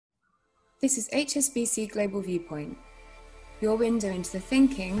This is HSBC Global Viewpoint, your window into the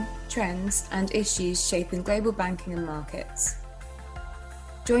thinking, trends and issues shaping global banking and markets.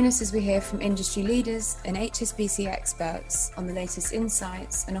 Join us as we hear from industry leaders and HSBC experts on the latest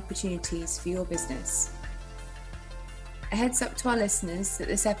insights and opportunities for your business. A heads up to our listeners that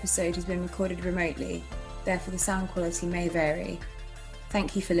this episode has been recorded remotely, therefore the sound quality may vary.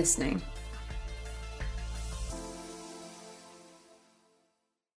 Thank you for listening.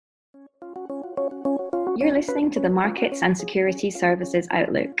 You're listening to the Markets and Securities Services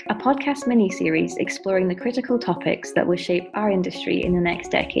Outlook, a podcast mini-series exploring the critical topics that will shape our industry in the next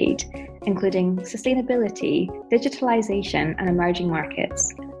decade, including sustainability, digitalisation and emerging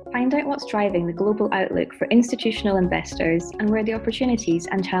markets. Find out what's driving the global outlook for institutional investors and where the opportunities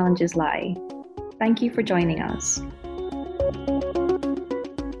and challenges lie. Thank you for joining us.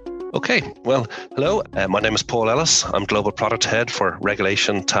 Okay, well, hello. My name is Paul Ellis. I'm Global Product Head for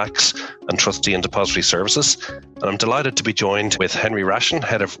Regulation, Tax and Trustee and Depository Services. And I'm delighted to be joined with Henry Rashin,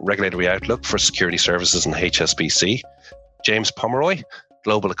 Head of Regulatory Outlook for Security Services in HSBC, James Pomeroy,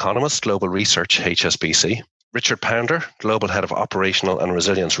 Global Economist, Global Research, HSBC, Richard Pounder, Global Head of Operational and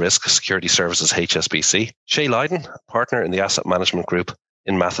Resilience Risk, Security Services, HSBC, Shay Lydon, Partner in the Asset Management Group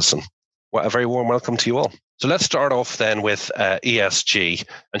in Matheson. Well, a very warm welcome to you all. So let's start off then with ESG.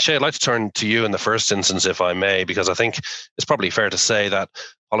 And Shay, I'd like to turn to you in the first instance, if I may, because I think it's probably fair to say that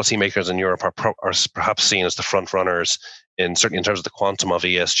policymakers in Europe are perhaps seen as the front runners certainly in terms of the quantum of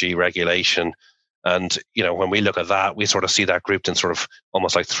ESG regulation. And, you know, when we look at that, we sort of see that grouped in sort of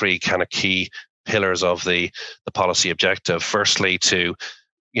almost like three kind of key pillars of the policy objective. Firstly, to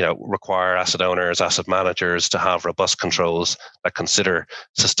require asset owners, asset managers to have robust controls that consider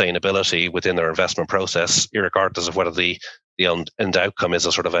sustainability within their investment process, irregardless of whether the end outcome is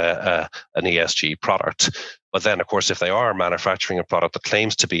a sort of an ESG product. But then, of course, if they are manufacturing a product that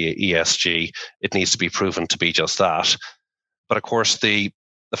claims to be ESG, it needs to be proven to be just that. But of course, the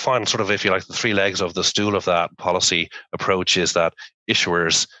final sort of, if you like, the three legs of the stool of that policy approach is that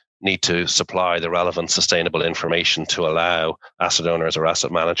issuers need to supply the relevant sustainable information to allow asset owners or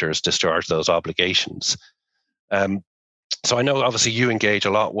asset managers discharge those obligations. So I know obviously you engage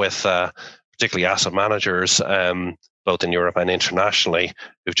a lot with particularly asset managers, both in Europe and internationally,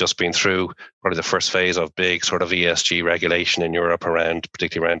 who've just been through probably the first phase of big sort of ESG regulation in Europe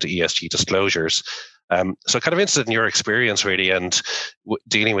particularly around ESG disclosures. So kind of interested in your experience really and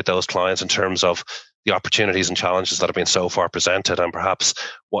dealing with those clients in terms of the opportunities and challenges that have been so far presented, and perhaps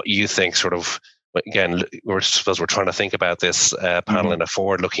what you think sort of, again, we're trying to think about this panel in a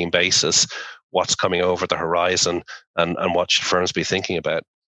forward-looking basis, what's coming over the horizon and what should firms be thinking about?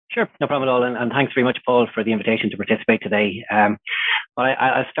 Sure, no problem at all. And thanks very much, Paul, for the invitation to participate today. But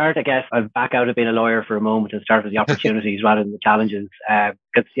I'll start, I guess, I'll back out of being a lawyer for a moment and start with the opportunities rather than the challenges.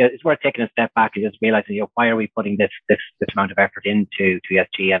 Because it's worth taking a step back and just realizing, why are we putting this amount of effort into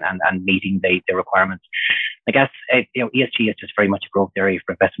ESG and meeting the requirements? I guess, ESG is just very much a growth area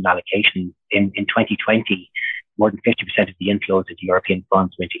for investment allocation. In 2020, more than 50% of the inflows into European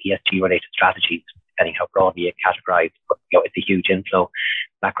funds went to ESG-related strategies, depending how broadly it categorized. But, it's a huge inflow.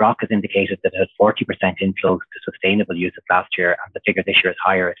 BlackRock has indicated that it had 40% inflows to sustainable use of last year, and the figure this year is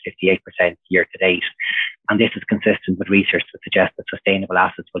higher at 58% year to date. And this is consistent with research that suggests that sustainable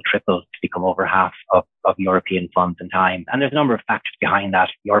assets will triple to become over half of European funds in time. And there's a number of factors behind that.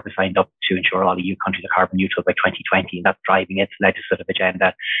 Europe has signed up to ensure all EU countries are carbon neutral by 2020, and that's driving its legislative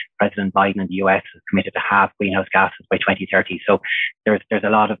agenda. President Biden in the US has committed to halve greenhouse gases by 2030. So there's a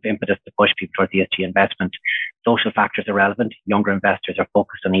lot of impetus to push people towards ESG investment. Social factors are relevant. Younger investors are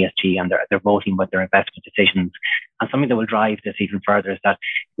focused on ESG and they're voting with their investment decisions. And something that will drive this even further is that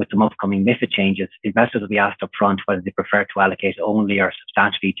with some upcoming MiFID changes, investors will be asked up front whether they prefer to allocate only or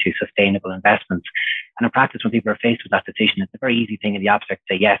substantially to sustainable investments. And in practice, when people are faced with that decision, it's a very easy thing in the abstract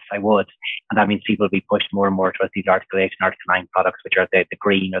to say, yes, I would. And that means people will be pushed more and more towards these Article 8 and Article 9 products, which are the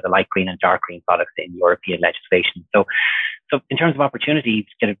green or the light green and dark green products in European legislation. So in terms of opportunities,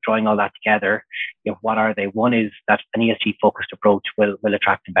 kind of drawing all that together, what are they? One is that an ESG-focused approach will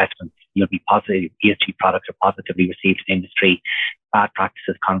attract investments. You'll be positive. ESG products are positively received in industry. Bad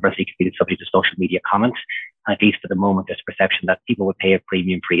practices, conversely, can be the subject of social media comment. And at least for the moment, there's a perception that people would pay a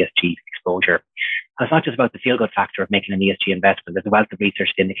premium for ESG exposure. And it's not just about the feel-good factor of making an ESG investment. There's a wealth of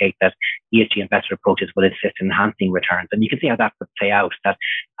research to indicate that ESG investor approaches will assist in enhancing returns. And you can see how that would play out, that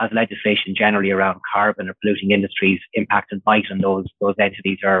as legislation generally around carbon or polluting industries impact and bite on those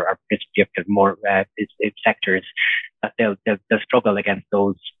entities or more sectors, that they'll struggle against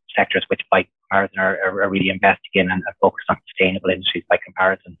those sectors which by comparison are really investing in and focused on sustainable industries by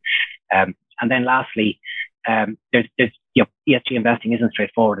comparison. And then lastly, there's ESG investing isn't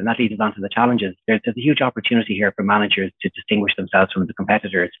straightforward, and that leads us on to the challenges. There's a huge opportunity here for managers to distinguish themselves from the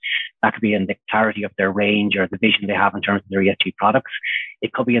competitors. That could be in the clarity of their range or the vision they have in terms of their ESG products.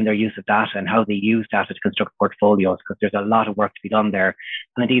 It could be in their use of data and how they use data to construct portfolios, because there's a lot of work to be done there.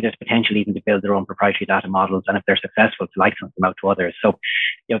 And indeed, there's potential even to build their own proprietary data models, and if they're successful, to license them out to others. So,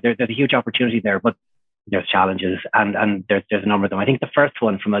 there's a huge opportunity there, but there's challenges, and there's a number of them. I think the first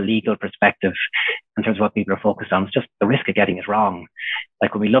one, from a legal perspective, in terms of what people are focused on, is just the risk of getting it wrong.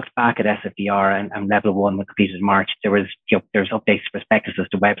 Like when we looked back at SFDR and level 1 was completed in March, there's updates to prospectuses,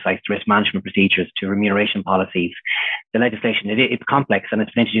 to websites, to risk management procedures, to remuneration policies. The legislation, it's complex, and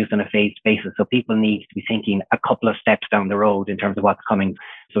it's been introduced on a phased basis. So people need to be thinking a couple of steps down the road in terms of what's coming.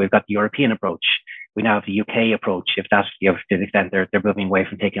 So we've got the European approach. We now have the UK approach, if that's, to the extent they're moving away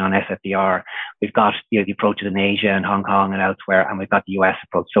from taking on SFDR. We've got the approaches in Asia and Hong Kong and elsewhere, and we've got the US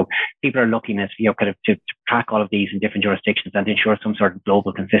approach. So people are looking at, kind of to track all of these in different jurisdictions and to ensure some sort of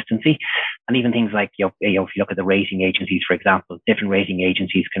global consistency. And even things like, if you look at the rating agencies, for example, different rating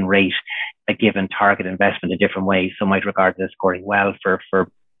agencies can rate a given target investment in different ways. Some might regard it as scoring well for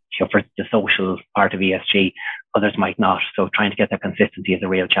the social part of ESG, others might not. So trying to get that consistency is a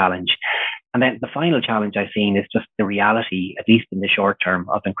real challenge. And then the final challenge I've seen is just the reality, at least in the short term,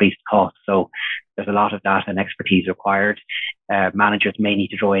 of increased costs. So there's a lot of data and expertise required. Managers may need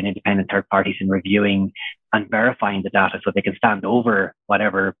to draw in independent third parties in reviewing and verifying the data so they can stand over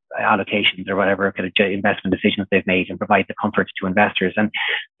whatever allocations or whatever kind of investment decisions they've made and provide the comfort to investors. And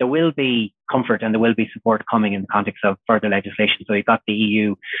there will be comfort and there will be support coming in the context of further legislation. So you've got the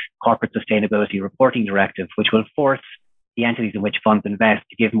EU Corporate Sustainability Reporting Directive, which will force the entities in which funds invest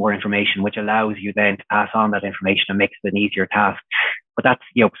to give more information, which allows you then to pass on that information and makes it an easier task. But that's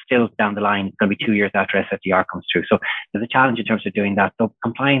still down the line. It's going to be 2 years after SFDR comes through. So there's a challenge in terms of doing that. So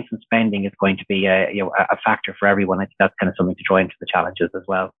compliance and spending is going to be a factor for everyone. I think that's kind of something to draw into the challenges as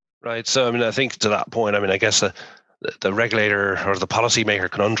well. Right. So I think to that point, I guess the regulator or the policymaker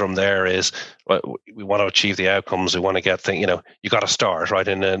conundrum there is, we want to achieve the outcomes. We want to get things, you got to start right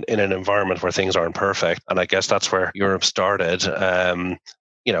in an environment where things aren't perfect. And I guess that's where Europe started.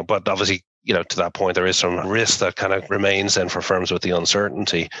 But obviously, to that point, there is some risk that kind of remains then for firms with the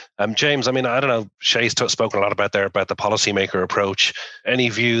uncertainty. James, I don't know, Shay's spoken a lot about the policymaker approach. Any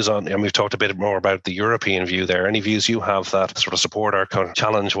views on, and we've talked a bit more about the European view there, any views you have that sort of support or kind of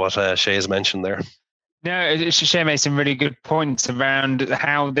challenge what Shay has mentioned there? No, Shay made some really good points around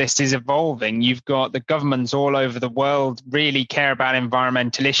how this is evolving. You've got the governments all over the world really care about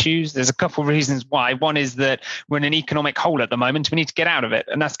environmental issues. There's a couple of reasons why. One is that we're in an economic hole at the moment. We need to get out of it.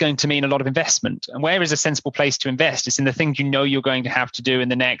 And that's going to mean a lot of investment. And where is a sensible place to invest? It's in the things you're going to have to do in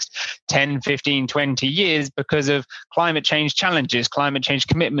the next 10, 15, 20 years because of climate change challenges, climate change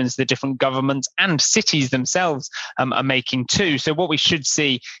commitments that different governments and cities themselves are making too. So what we should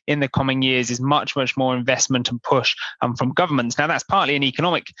see in the coming years is much, much more investment and push from governments. Now, that's partly an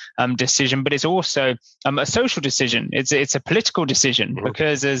economic decision, but it's also a social decision. It's a political decision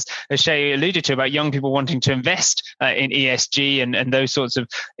because, as Shay alluded to about young people wanting to invest in ESG and those sorts of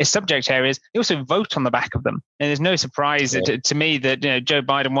subject areas, they also vote on the back of them. And there's no surprise to me that Joe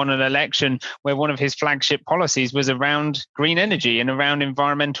Biden won an election where one of his flagship policies was around green energy and around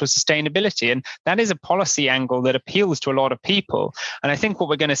environmental sustainability. And that is a policy angle that appeals to a lot of people. And I think what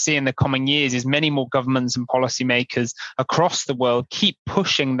we're going to see in the coming years is many more governments and policymakers across the world keep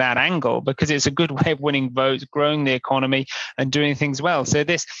pushing that angle because it's a good way of winning votes, growing the economy and doing things well. So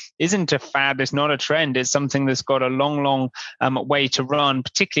this isn't a fad, it's not a trend, it's something that's got a long way to run,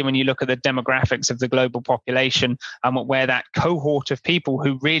 particularly when you look at the demographics of the global population, where that cohort of people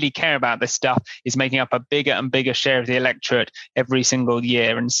who really care about this stuff is making up a bigger and bigger share of the electorate every single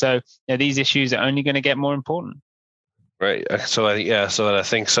year. And so these issues are only going to get more important. Right. So I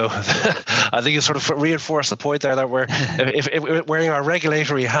think so. I think you sort of reinforce the point there that if we're wearing our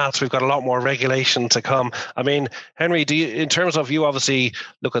regulatory hats, we've got a lot more regulation to come. Henry, in terms of, you obviously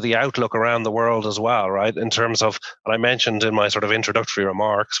look at the outlook around the world as well, right? In terms of, and I mentioned in my sort of introductory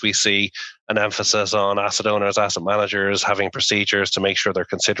remarks, we see an emphasis on asset owners, asset managers having procedures to make sure they're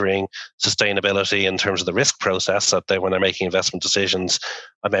considering sustainability in terms of the risk process that when they're making investment decisions.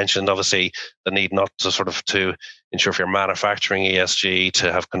 I mentioned obviously the need not to ensure if you're manufacturing ESG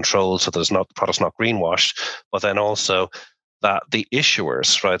to have control so there's not the product's not greenwashed, but then also that the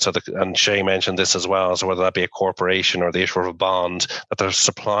issuers, right? So and Shay mentioned this as well. So whether that be a corporation or the issuer of a bond, that they're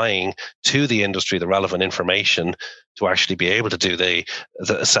supplying to the industry the relevant information to actually be able to do the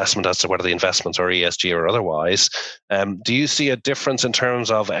assessment as to whether the investments are ESG or otherwise. Do you see a difference in terms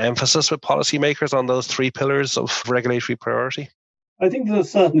of emphasis with policymakers on those three pillars of regulatory priority? I think there's a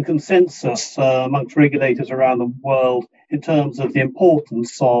certain consensus amongst regulators around the world in terms of the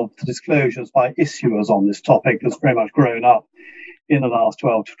importance of the disclosures by issuers on this topic that's very much grown up in the last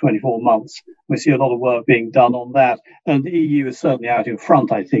 12 to 24 months. We see a lot of work being done on that. And the EU is certainly out in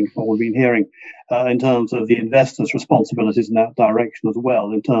front, I think, from what we've been hearing, in terms of the investors' responsibilities in that direction as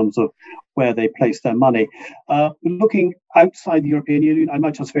well, in terms of where they place their money. Looking outside the European Union, I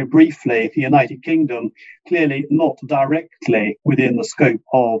might just very briefly, the United Kingdom, clearly not directly within the scope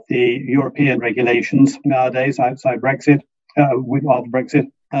of the European regulations nowadays, outside Brexit, after Brexit.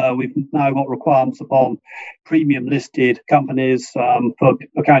 We've now got requirements upon premium listed companies for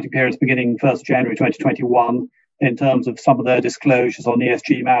accounting periods beginning 1st January 2021 in terms of some of their disclosures on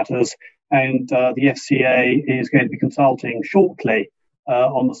ESG matters. And the FCA is going to be consulting shortly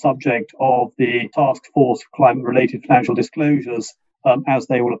on the subject of the Task Force for Climate-Related Financial Disclosures as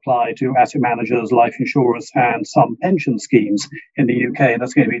they will apply to asset managers, life insurers, and some pension schemes in the UK.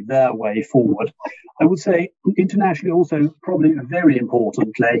 That's going to be their way forward. I would say internationally also, probably very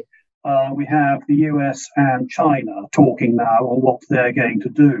importantly, we have the US and China talking now on what they're going to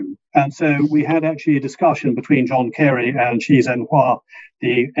do. And so we had actually a discussion between John Kerry and Xi Zhenhua,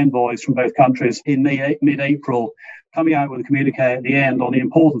 the envoys from both countries, in mid-April, coming out with a communique at the end on the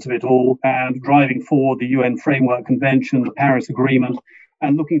importance of it all and driving forward the UN Framework Convention, the Paris Agreement,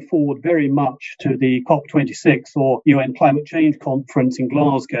 and looking forward very much to the COP26 or UN Climate Change Conference in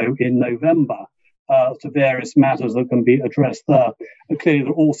Glasgow in November. To various matters that can be addressed there. And clearly,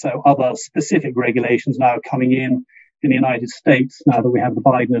 there are also other specific regulations now coming in the United States, now that we have the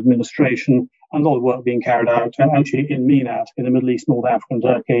Biden administration, and a lot of work being carried out actually in MENAT, in the Middle East, North Africa, and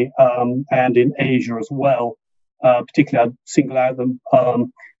Turkey, and in Asia as well. Particularly, I'd single out the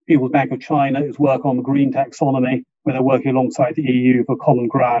People's Bank of China's work on the green taxonomy, where they're working alongside the EU for common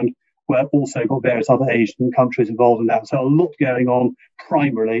ground, where also got various other Asian countries involved in that. So a lot going on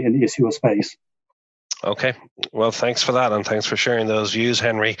primarily in the issuer space. Okay, well, thanks for that, and thanks for sharing those views,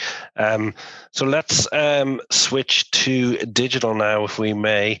 Henry. So let's switch to digital now, if we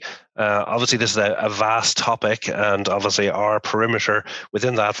may. Obviously, this is a vast topic, and obviously our perimeter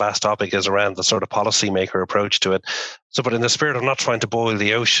within that vast topic is around the sort of policymaker approach to it. So, but in the spirit of not trying to boil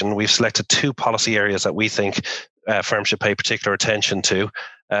the ocean, we've selected two policy areas that we think firms should pay particular attention to.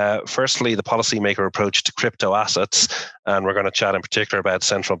 Firstly, the policymaker approach to crypto assets, and we're going to chat in particular about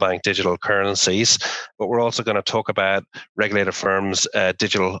central bank digital currencies, but we're also going to talk about regulated firms'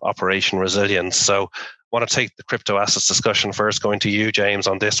 digital operation resilience. So I want to take the crypto assets discussion first, going to you, James,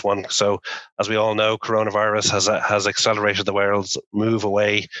 on this one. So as we all know, coronavirus has accelerated the world's move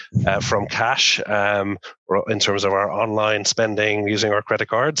away from cash in terms of our online spending using our credit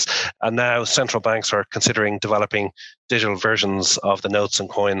cards. And now central banks are considering developing digital versions of the notes and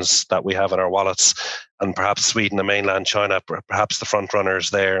coins that we have in our wallets. And perhaps Sweden and mainland China, perhaps the front runners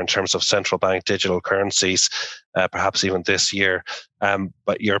there in terms of central bank digital currencies, perhaps even this year.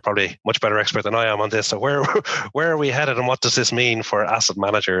 But you're probably much better expert than I am on this. So where are we headed, and what does this mean for asset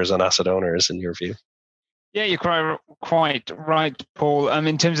managers and asset owners in your view? Yeah, you're quite right, Paul.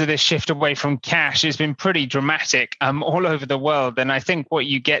 In terms of this shift away from cash, it's been pretty dramatic all over the world. And I think what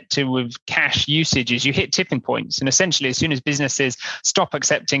you get to with cash usage is you hit tipping points. And essentially, as soon as businesses stop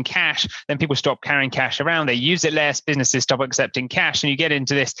accepting cash, then people stop carrying cash around. They use it less, businesses stop accepting cash, and you get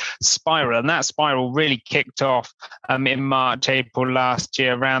into this spiral. And that spiral really kicked off in March, April last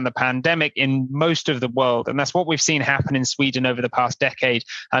year around the pandemic in most of the world. And that's what we've seen happen in Sweden over the past decade,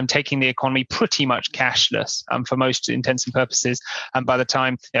 taking the economy pretty much cashless. For most intents and purposes, and by the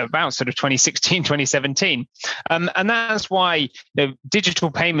time about sort of 2016, 2017. And that's why digital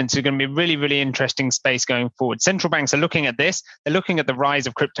payments are going to be a really, really interesting space going forward. Central banks are looking at this. They're looking at the rise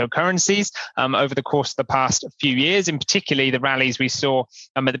of cryptocurrencies over the course of the past few years, in particularly the rallies we saw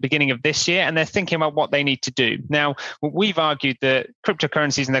at the beginning of this year, and they're thinking about what they need to do. Now, we've argued that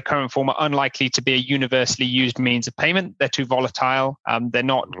cryptocurrencies in their current form are unlikely to be a universally used means of payment. They're too volatile. They're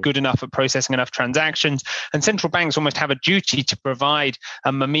not good enough at processing enough transactions. And central banks almost have a duty to provide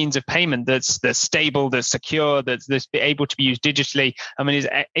a means of payment that's stable, that's secure, that's able to be used digitally, is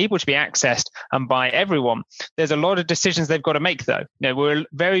able to be accessed by everyone. There's a lot of decisions they've got to make, though. We're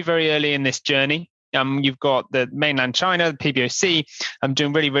very, very early in this journey. You've got the mainland China, the PBOC,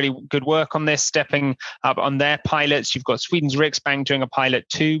 doing really, really good work on this, stepping up on their pilots. You've got Sweden's Riksbank doing a pilot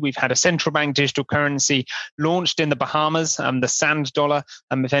too. We've had a central bank digital currency launched in the Bahamas, the Sand Dollar,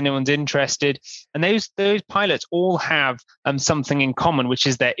 if anyone's interested. And those pilots all have something in common, which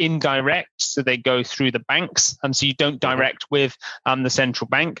is they're indirect, so they go through the banks, so you don't direct with the central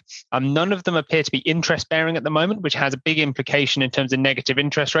bank. None of them appear to be interest-bearing at the moment, which has a big implication in terms of negative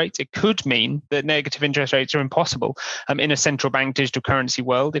interest rates. It could mean that negative interest rates are impossible in a central bank digital currency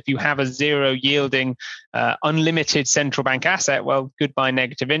world. If you have a zero yielding, unlimited central bank asset, well, goodbye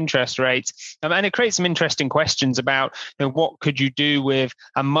negative interest rates. And it creates some interesting questions about what could you do with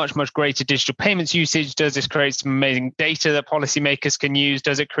a much, much greater digital payments usage? Does this create some amazing data that policymakers can use?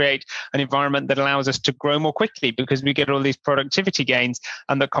 Does it create an environment that allows us to grow more quickly because we get all these productivity gains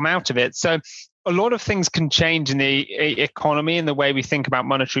and that come out of it? So a lot of things can change in the economy and the way we think about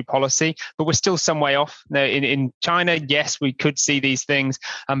monetary policy, but we're still some way off. Now, in China, yes, we could see these things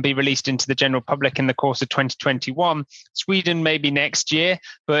be released into the general public in the course of 2021. Sweden, maybe next year,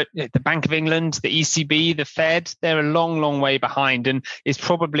 but the Bank of England, the ECB, the Fed, they're a long, long way behind, and it's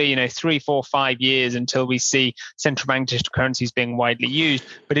probably 3, 4, 5 years until we see central bank digital currencies being widely used.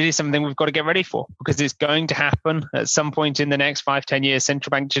 But it is something we've got to get ready for because it's going to happen at some point in the next 5, 10 years. Central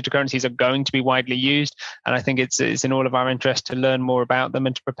bank digital currencies are going to be widely used, and I think it's in all of our interest to learn more about them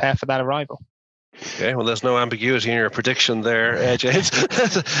and to prepare for that arrival. Okay, well, there's no ambiguity in your prediction there, James.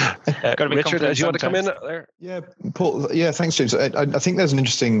 Richard, do you want to come in there? Yeah, Paul. Yeah, thanks, James. I think there's an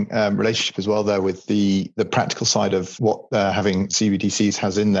interesting relationship as well there with the practical side of what having CBDCs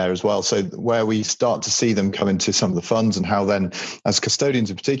has in there as well. So where we start to see them come into some of the funds, and how then, as custodians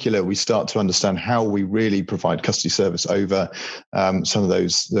in particular, we start to understand how we really provide custody service over some of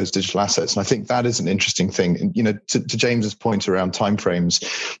those digital assets. And I think that is an interesting thing. And, to James's point around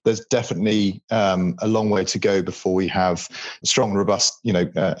timeframes, there's definitely a long way to go before we have strong, robust,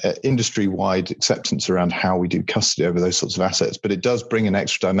 industry-wide acceptance around how we do custody over those sorts of assets. But it does bring an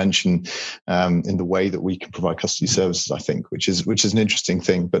extra dimension in the way that we can provide custody services, I think, which is an interesting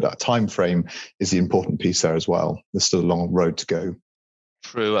thing. But that time frame is the important piece there as well. There's still a long road to go.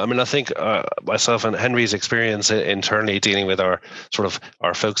 True. I mean, I think myself and Henry's experience internally dealing with our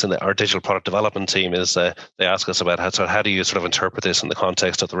folks in our digital product development team is they ask us about how do you sort of interpret this in the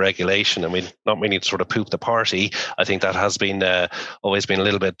context of the regulation. I mean, not meaning to sort of poop the party. I think that has been always been a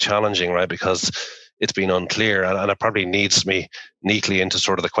little bit challenging, right? Because it's been unclear, and it probably needs me neatly into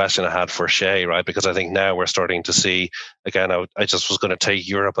sort of the question I had for Shay, right? Because I think now we're starting to see, again, I just was going to take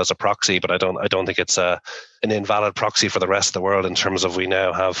Europe as a proxy, but I don't think it's an invalid proxy for the rest of the world in terms of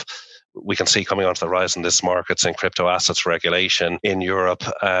we can see coming onto the rise in this markets and crypto assets regulation in Europe,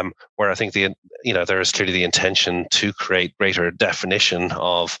 where I think there is clearly the intention to create greater definition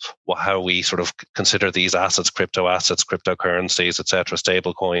of how we sort of consider these assets, cryptocurrencies, etc.,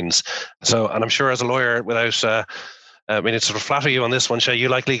 stable coins. So, and I'm sure as a lawyer, without it's sort of flatter you on this one, Shay, you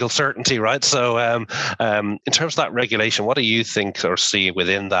like legal certainty, right? So in terms of that regulation, what do you think or see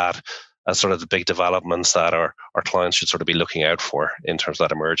within that as sort of the big developments that our clients should sort of be looking out for in terms of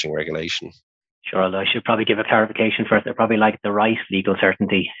that emerging regulation? Sure, although I should probably give a clarification first. They're probably like the right legal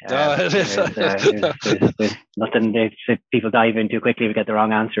certainty. There's nothing. If people dive in too quickly, we get the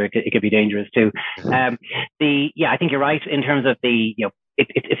wrong answer. It could be dangerous too. I think you're right in terms of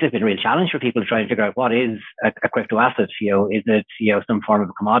it's been a real challenge for people to try and figure out what is a crypto asset. Is it some form of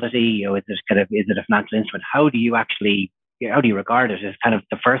a commodity? Is it a financial instrument? How do you regard it as kind of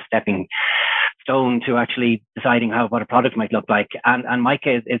the first stepping stone to actually deciding what a product might look like? And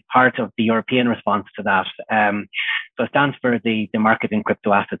MiCA is part of the European response to that. So it stands for the Market in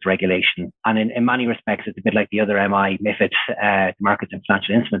Crypto Assets Regulation. And in many respects, it's a bit like the other MI, MiFID, the Markets in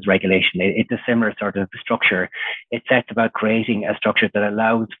Financial Instruments Regulation. It's a similar sort of structure. It sets about creating a structure that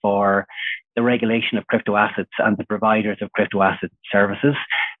allows for the regulation of crypto assets and the providers of crypto asset services.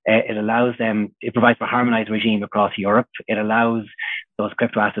 It provides for a harmonized regime across Europe. It allows those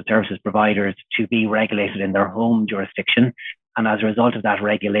crypto asset services providers to be regulated in their home jurisdiction. And as a result of that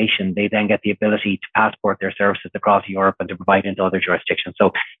regulation, they then get the ability to passport their services across Europe and to provide into other jurisdictions.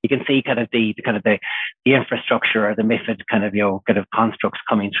 So you can see kind of the infrastructure or the MiFID kind of constructs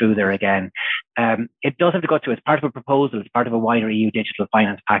coming through there again. It does have to go through, it's part of a proposal, it's part of a wider EU digital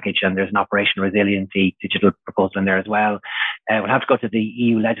finance package, and there's an operational resiliency digital proposal in there as well. We'll have to go to the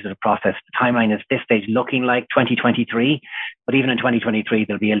EU legislative process. The timeline is at this stage looking like 2023, but even in 2023,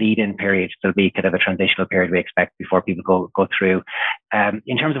 there'll be a lead-in period. There'll be kind of a transitional period we expect before people go through.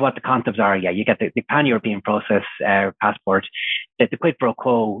 In terms of what the concepts are, you get the pan-European process passport. The quid pro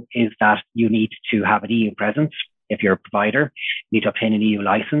quo is that you need to have an EU presence. If you're a provider, you need to obtain an EU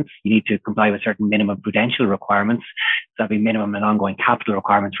license. You need to comply with certain minimum prudential requirements. So that'll be minimum and ongoing capital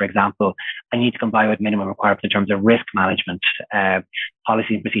requirements, for example. And you need to comply with minimum requirements in terms of risk management.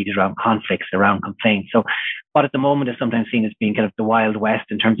 policy and procedures around conflicts, around complaints. So what at the moment is sometimes seen as being kind of the Wild West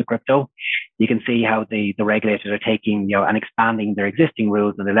in terms of crypto. You can see how the regulators are taking, and expanding their existing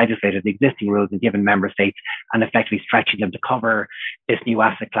rules, and the legislators, the existing rules in given member states, and effectively stretching them to cover this new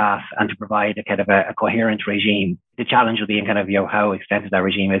asset class and to provide a kind of a coherent regime. The challenge will be in kind of, how extensive that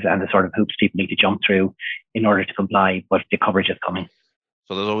regime is and the sort of hoops people need to jump through in order to comply, but the coverage is coming.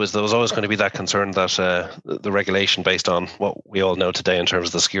 So there was always going to be that concern that the regulation, based on what we all know today in terms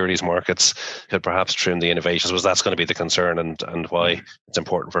of the securities markets, could perhaps trim the innovations. Was that's going to be the concern, and why it's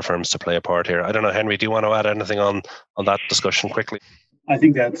important for firms to play a part here? I don't know, Henry, do you want to add anything on that discussion quickly? I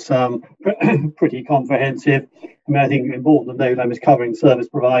think that's pretty comprehensive. I think important to note, I was covering service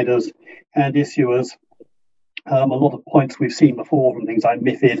providers and issuers. A lot of points we've seen before from things like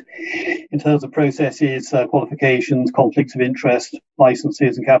MiFID in terms of processes, qualifications, conflicts of interest,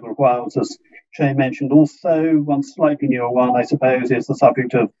 licenses and capital requirements, as Shane mentioned. Also, one slightly newer one, I suppose, is the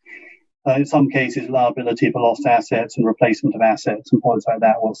subject of, in some cases, liability for lost assets and replacement of assets, and points like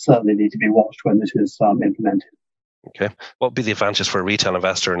that will certainly need to be watched when this is implemented. Okay. What would be the advantages for a retail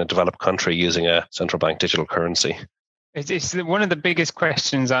investor in a developed country using a central bank digital currency? It's one of the biggest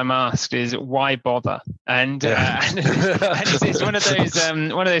questions I'm asked is why bother? And it's one of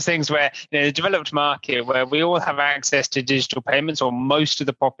those things where the developed market, where we all have access to digital payments, or most of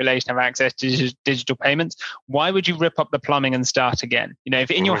the population have access to digital payments. Why would you rip up the plumbing and start again?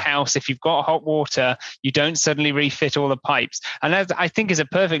 If in your house, if you've got hot water, you don't suddenly refit all the pipes. And that, I think, is a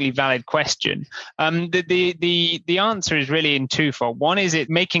perfectly valid question. The answer is really in twofold. One is it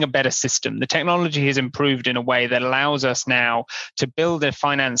making a better system. The technology has improved in a way that allows us now to build a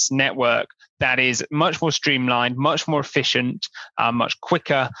finance network that is much more streamlined, much more efficient, much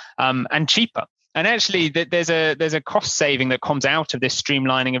quicker, and cheaper. And actually, there's a cost saving that comes out of this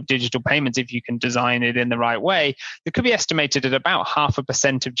streamlining of digital payments if you can design it in the right way. That could be estimated at about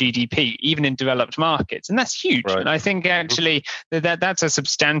 0.5% of GDP, even in developed markets, and that's huge. Right. And I think actually that's a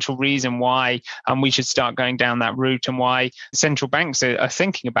substantial reason why we should start going down that route, and why central banks are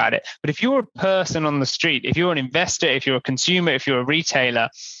thinking about it. But if you're a person on the street, if you're an investor, if you're a consumer, if you're a retailer,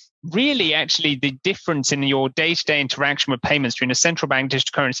 really, actually, the difference in your day-to-day interaction with payments between a central bank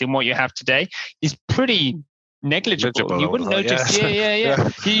digital currency and what you have today is pretty negligible. You wouldn't notice.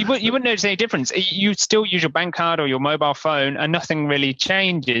 You wouldn't notice any difference. You still use your bank card or your mobile phone, and nothing really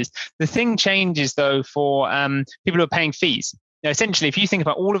changes. The thing changes, though, for people who are paying fees. Now, essentially, if you think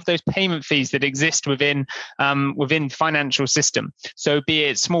about all of those payment fees that exist within financial system, so be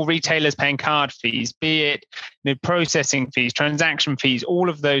it small retailers paying card fees, be it processing fees, transaction fees, all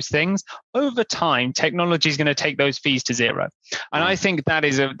of those things, over time, technology is going to take those fees to zero. And I think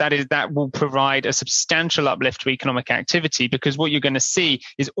that will provide a substantial uplift to economic activity, because what you're going to see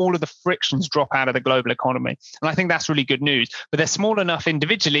is all of the frictions drop out of the global economy. And I think that's really good news. But they're small enough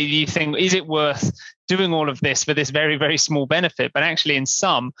individually, you think, is it worth doing all of this for this very, very small benefit? But actually, in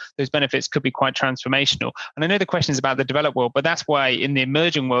some, those benefits could be quite transformational. And I know the question is about the developed world, but that's why in the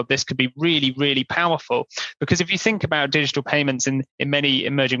emerging world, this could be really, really powerful. Because if you think about digital payments in many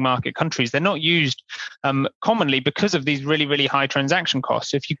emerging market countries, they're not used commonly because of these really, really high transaction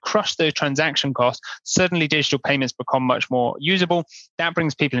costs. So if you crush those transaction costs, suddenly digital payments become much more usable. That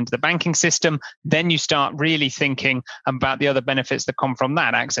brings people into the banking system. Then you start really thinking about the other benefits that come from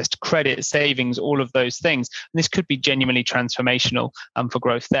that, access to credit, savings, all of those things. And this could be genuinely transformational for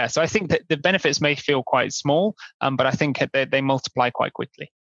growth there. So I think that the benefits may feel quite small, but I think they multiply quite quickly.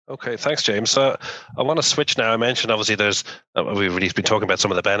 Okay, thanks, James. So I want to switch now. I mentioned, obviously, we've really been talking about some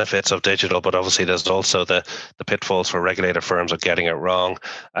of the benefits of digital, but obviously there's also the pitfalls for regulated firms of getting it wrong,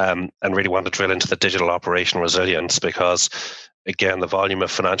 and really want to drill into the digital operational resilience, because, again, the volume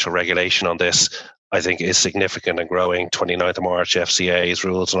of financial regulation on this, I think, is significant and growing. 29th of March, FCA's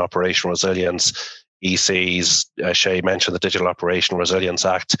rules on operational resilience, EC's, Shay mentioned the Digital Operational Resilience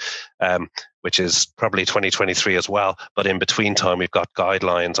Act, which is probably 2023 as well. But in between time, we've got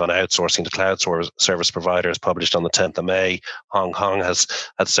guidelines on outsourcing to cloud service providers published on the 10th of May. Hong Kong has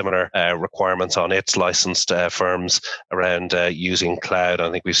had similar requirements on its licensed firms around using cloud. I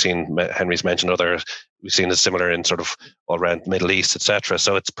think we've seen, Henry's mentioned we've seen a similar in sort of all around the Middle East, etc.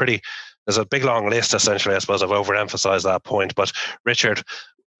 So there's a big long list, essentially. I suppose I've overemphasized that point. But Richard,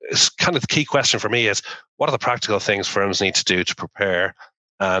 it's kind of the key question for me is, what are the practical things firms need to do to prepare?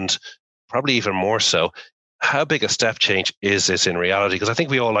 And probably even more so, how big a step change is this in reality? Because I think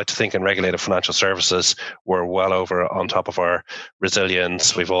we all like to think in regulated financial services, we're well over on top of our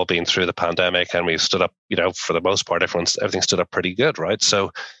resilience. We've all been through the pandemic and we've stood up, for the most part, everything stood up pretty good, right?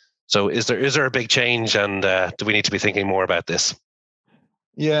 So is there a big change, and do we need to be thinking more about this?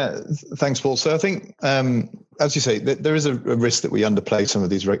 Yeah, thanks, Paul. So I think, as you say, there is a risk that we underplay some of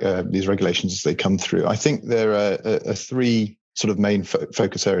these regulations as they come through. I think there are three sort of main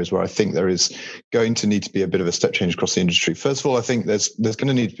focus areas where I think there is going to need to be a bit of a step change across the industry. First of all, I think there's going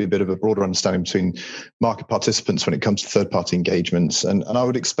to need to be a bit of a broader understanding between market participants when it comes to third-party engagements. And I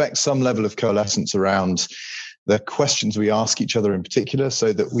would expect some level of coalescence around the questions we ask each other in particular,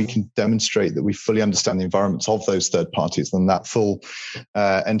 so that we can demonstrate that we fully understand the environments of those third parties and that full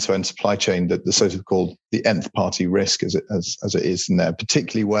end-to-end supply chain, that the so-called the nth party risk as it is in there,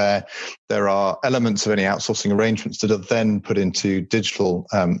 particularly where there are elements of any outsourcing arrangements that are then put into digital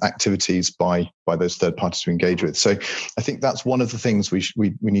activities by those third parties to engage with. So I think that's one of the things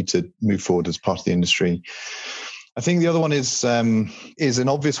we need to move forward as part of the industry. I think the other one is an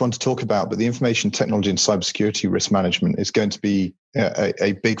obvious one to talk about, but the information technology and cybersecurity risk management is going to be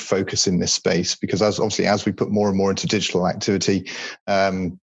a big focus in this space, because as we put more and more into digital activity,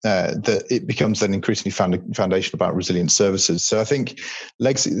 that it becomes then increasingly foundational about resilient services. So I think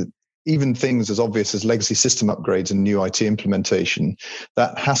even things as obvious as legacy system upgrades and new IT implementation,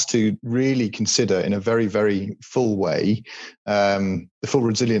 that has to really consider in a very, very full way the full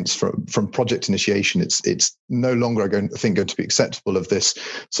resilience from project initiation. It's no longer going to be acceptable of this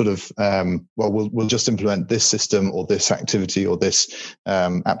sort of we'll just implement this system or this activity or this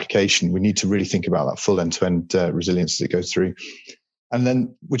application. We need to really think about that full end-to-end resilience as it goes through. And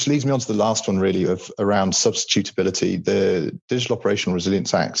then, which leads me on to the last one, really, around substitutability. The Digital Operational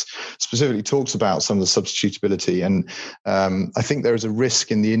Resilience Act specifically talks about some of the substitutability. And I think there is a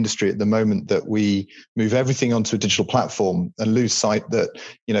risk in the industry at the moment that we move everything onto a digital platform and lose sight that,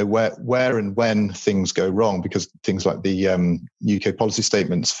 where and when things go wrong, because things like the UK policy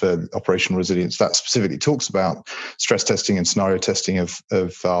statements for operational resilience, that specifically talks about stress testing and scenario testing of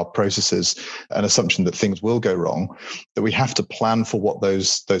our processes, an assumption that things will go wrong, that we have to plan for what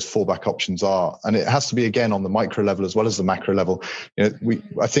those fallback options are. And it has to be, again, on the micro level as well as the macro level.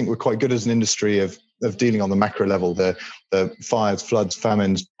 I think we're quite good as an industry of dealing on the macro level, the fires, floods,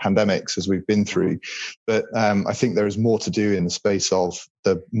 famines, pandemics, as we've been through. But I think there is more to do in the space of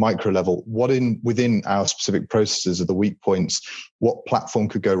the micro level. Within our specific processes are the weak points? What platform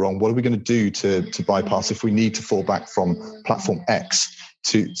could go wrong? What are we going to do to bypass if we need to fall back from platform X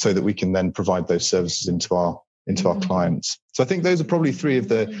so that we can then provide those services into our clients? So I think those are probably three of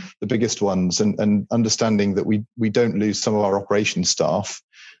the biggest ones, and understanding that we don't lose some of our operations staff.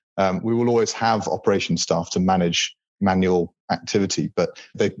 We will always have operations staff to manage manual activity, but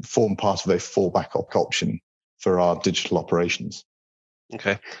they form part of a fallback option for our digital operations.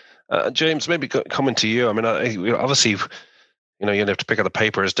 Okay. James, maybe coming to you. I mean, obviously, you have to pick up the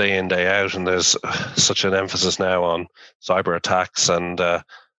papers day in, day out, and there's such an emphasis now on cyber attacks. And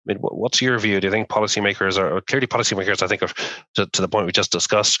what's your view? Do you think policymakers I think, to the point we just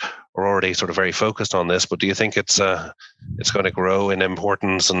discussed, are already sort of very focused on this, but do you think it's going to grow in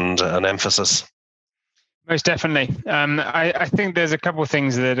importance and emphasis? Most definitely. I think there's a couple of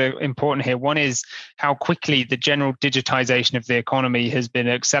things that are important here. One is how quickly the general digitization of the economy has been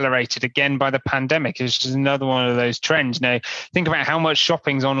accelerated again by the pandemic. It's just another one of those trends. Now, think about how much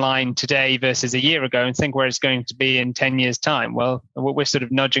shopping's online today versus a year ago, and think where it's going to be in 10 years' time. Well, we're sort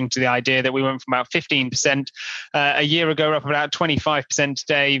of nudging to the idea that we went from about 15% a year ago, up about 25%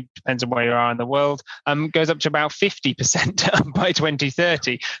 today, depends on where you are in the world, goes up to about 50% by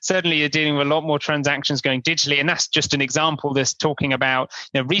 2030. Certainly, you're dealing with a lot more transactions going digitally, and that's just an example that's talking about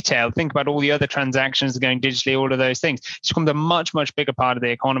retail. Think about all the other transactions going digitally, all of those things. It's become a much bigger part of the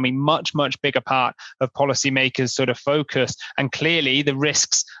economy, much bigger part of policymakers' sort of focus, and clearly the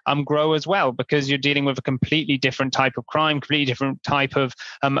risks grow as well, because you're dealing with a completely different type of crime, completely different type of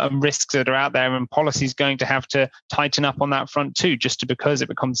risks that are out there, and policy is going to have to tighten up on that front too, just because it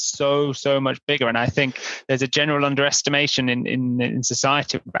becomes so much bigger. And I think there's a general underestimation in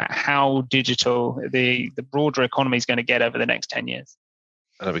society about how digital the broader economy is going to get over the next 10 years.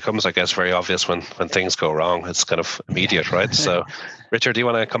 And it becomes, I guess, very obvious when things go wrong. It's kind of immediate, right? So, Richard, do you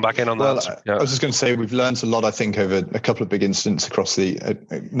want to come back in on that? Yeah. I was just going to say, we've learned a lot, I think, over a couple of big incidents across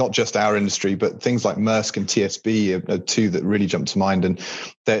not just our industry, but things like Maersk and TSB are two that really jump to mind. And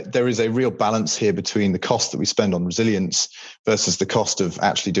there is a real balance here between the cost that we spend on resilience versus the cost of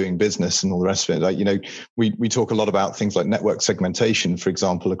actually doing business and all the rest of it. We talk a lot about things like network segmentation, for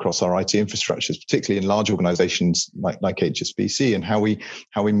example, across our IT infrastructures, particularly in large organizations like HSBC, and how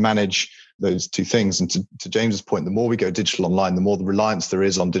we manage those two things. And to James's point, the more we go digital online, the more the reliance there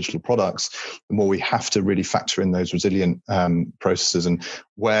is on digital products, the more we have to really factor in those resilient processes and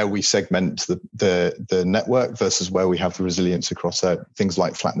where we segment the network versus where we have the resilience across things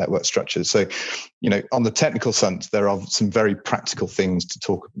like flat network structures. So, on the technical sense, there are some very practical things to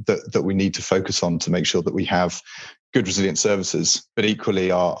talk that we need to focus on to make sure that we have good resilient services, but equally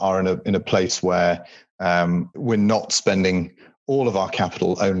are in a place where we're not spending all of our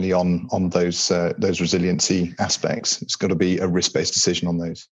capital only on those resiliency aspects. It's got to be a risk-based decision on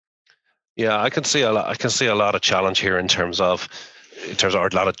those. Yeah, I can see a lot of challenge here in terms of a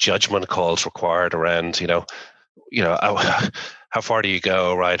lot of judgment calls required around how far do you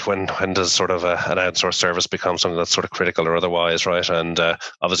go, right? When does sort of an outsourced service become something that's sort of critical or otherwise, right? And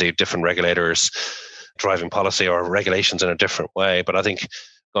obviously different regulators driving policy or regulations in a different way. But I think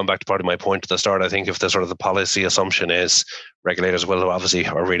going back to part of my point at the start, I think if the sort of the policy assumption is regulators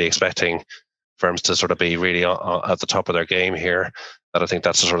are really expecting firms to sort of be really at the top of their game here, that I think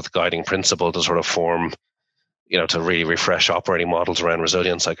that's the sort of the guiding principle to sort of form, to really refresh operating models around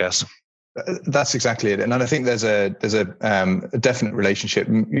resilience, I guess. That's exactly it, and I think there's a definite relationship.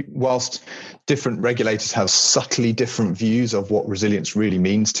 Whilst different regulators have subtly different views of what resilience really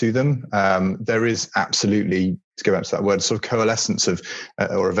means to them, there is absolutely, to go back to that word, sort of coalescence of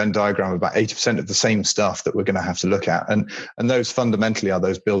or a Venn diagram of about 80% of the same stuff that we're going to have to look at, and those fundamentally are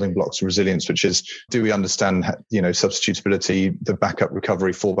those building blocks of resilience, which is, do we understand substitutability, the backup,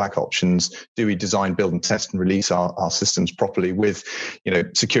 recovery, fallback options? Do we design, build, and test and release our systems properly with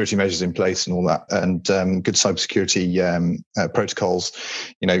security measures in place and all that, and good cybersecurity protocols?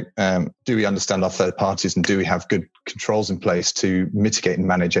 Do we understand our third parties, and do we have good controls in place to mitigate and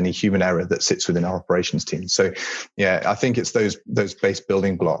manage any human error that sits within our operations team? So yeah, I think it's those base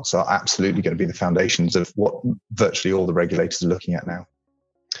building blocks are absolutely going to be the foundations of what virtually all the regulators are looking at now.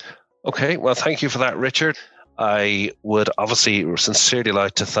 Okay, well, thank you for that, Richard. I would obviously sincerely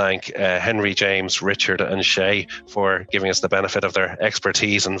like to thank Henry, James, Richard and Shay for giving us the benefit of their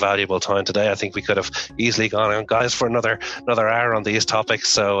expertise and valuable time today. I think we could have easily gone on, guys, for another hour on these topics.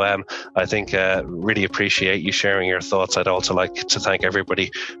 So I think really appreciate you sharing your thoughts. I'd also like to thank everybody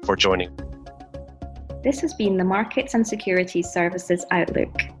for joining. This has been the Markets and Securities Services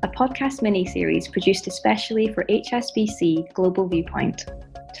Outlook, a podcast mini-series produced especially for HSBC Global Viewpoint.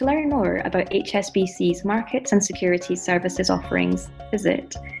 To learn more about HSBC's Markets and Securities Services offerings,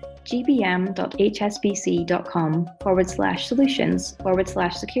 visit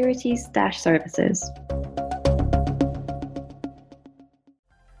gbm.hsbc.com/solutions/securities-services.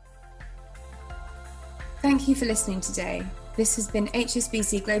 Thank you for listening today. This has been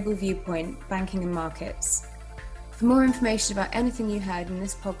HSBC Global Viewpoint, Banking and Markets. For more information about anything you heard in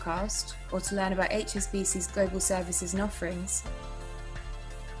this podcast, or to learn about HSBC's global services and offerings,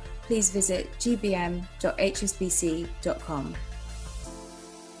 please visit gbm.hsbc.com.